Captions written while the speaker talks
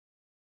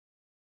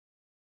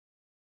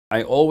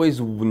I always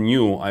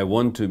knew I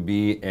want to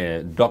be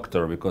a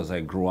doctor because I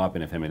grew up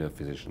in a family of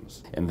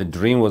physicians. And the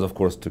dream was, of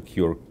course, to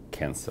cure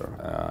cancer.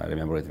 I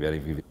remember it very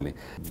vividly.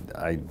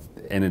 I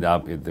ended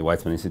up at the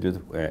Weizmann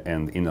Institute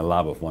and in a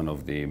lab of one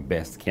of the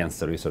best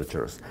cancer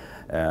researchers.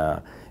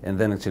 And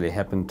then actually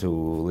happened to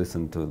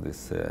listen to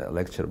this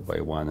lecture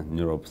by one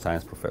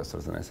neuroscience professor,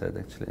 and I said,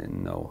 actually,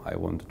 no, I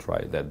want to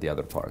try the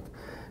other part.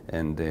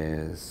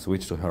 And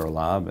switched to her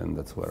lab, and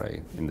that's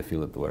where in the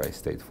field where I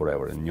stayed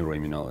forever, in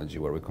neuroimmunology,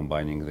 where we're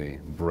combining the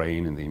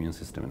brain and the immune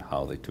system and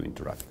how the two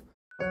interact.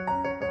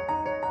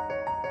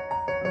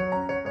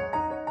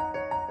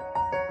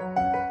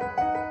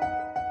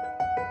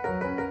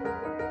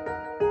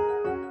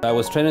 I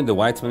was trained at the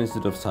Weizmann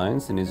Institute of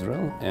Science in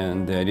Israel,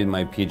 and I did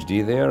my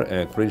PhD there,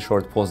 a pretty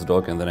short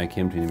postdoc, and then I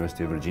came to the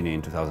University of Virginia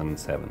in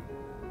 2007.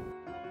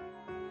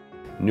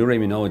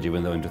 Neuroimmunology,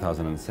 even though in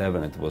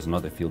 2007 it was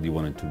not a field you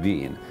wanted to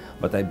be in,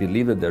 but I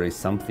believe that there is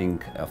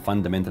something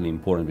fundamentally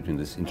important between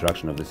this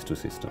interaction of these two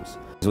systems.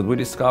 So what we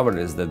discovered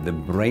is that the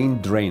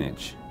brain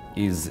drainage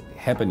is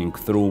happening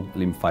through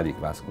lymphatic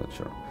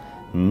vasculature.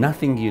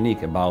 Nothing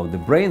unique about the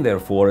brain,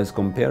 therefore, as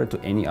compared to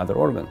any other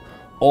organ.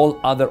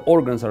 All other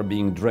organs are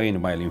being drained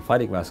by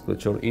lymphatic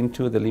vasculature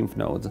into the lymph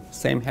nodes.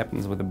 Same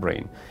happens with the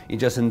brain. It's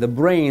just in the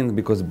brain,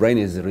 because brain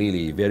is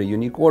really a very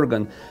unique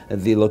organ,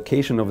 the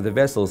location of the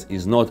vessels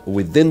is not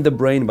within the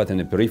brain, but in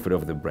the periphery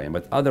of the brain.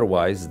 But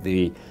otherwise,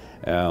 the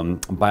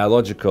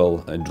biological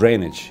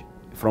drainage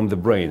from the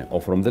brain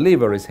or from the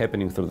liver is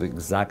happening through the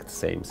exact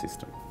same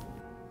system.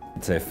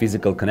 It's a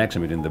physical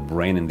connection between the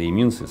brain and the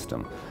immune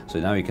system. So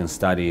now you can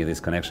study this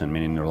connection in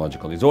many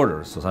neurological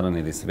disorders. So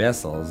suddenly these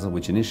vessels,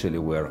 which initially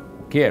were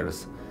who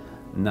cares,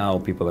 now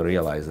people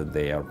realize that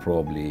they are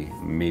probably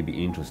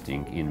maybe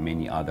interesting in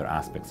many other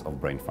aspects of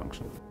brain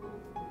function.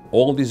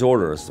 All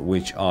disorders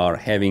which are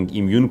having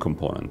immune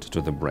component to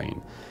the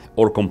brain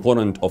or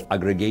component of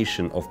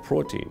aggregation of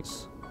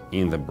proteins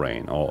in the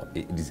brain, or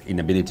this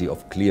inability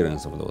of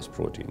clearance of those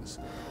proteins,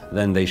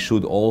 then they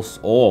should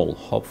all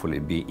hopefully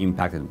be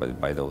impacted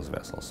by those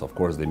vessels. Of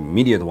course, the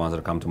immediate ones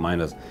that come to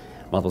mind as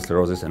multiple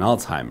sclerosis and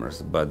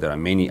Alzheimer's, but there are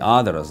many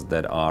others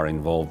that are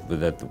involved with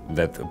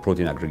that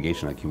protein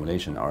aggregation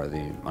accumulation are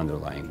the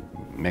underlying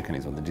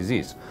mechanism of the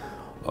disease.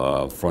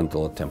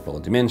 Frontal temporal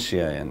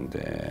dementia and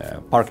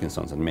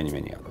Parkinson's and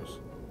many others.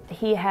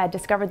 He had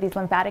discovered these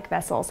lymphatic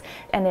vessels,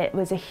 and it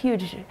was a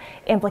huge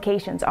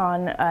implications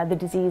on the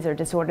disease or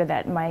disorder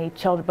that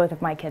both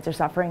of my kids are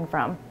suffering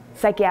from.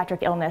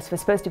 Psychiatric illness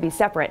was supposed to be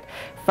separate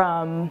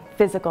from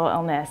physical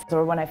illness.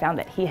 So when I found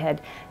that he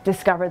had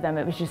discovered them,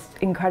 it was just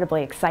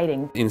incredibly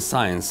exciting. In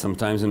science,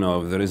 sometimes,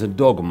 there is a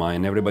dogma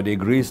and everybody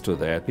agrees to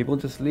that. People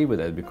just live with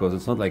it because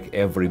it's not like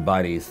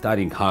everybody is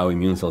studying how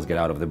immune cells get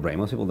out of the brain.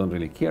 Most people don't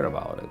really care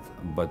about it,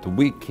 but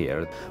we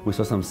cared. We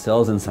saw some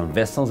cells in some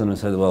vessels and we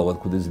said, well,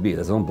 what could this be?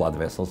 There's no blood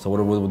vessels, so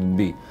what would it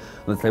be?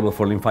 Let's label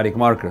for lymphatic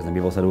markers, and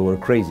people said we were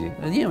crazy.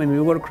 And yeah, I mean, we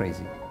were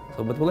crazy.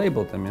 So, but we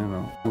labeled them,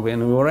 and we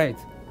were right.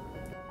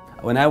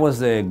 When I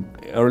was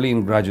early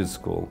in graduate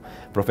school,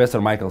 Professor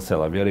Michael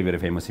Sella, very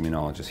famous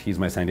immunologist, he's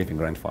my scientific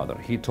grandfather,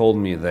 he told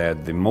me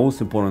that the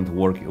most important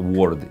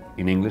word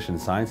in English and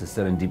science is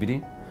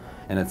serendipity,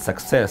 and that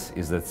success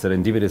is that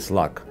serendipitous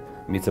luck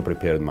meets a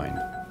prepared mind.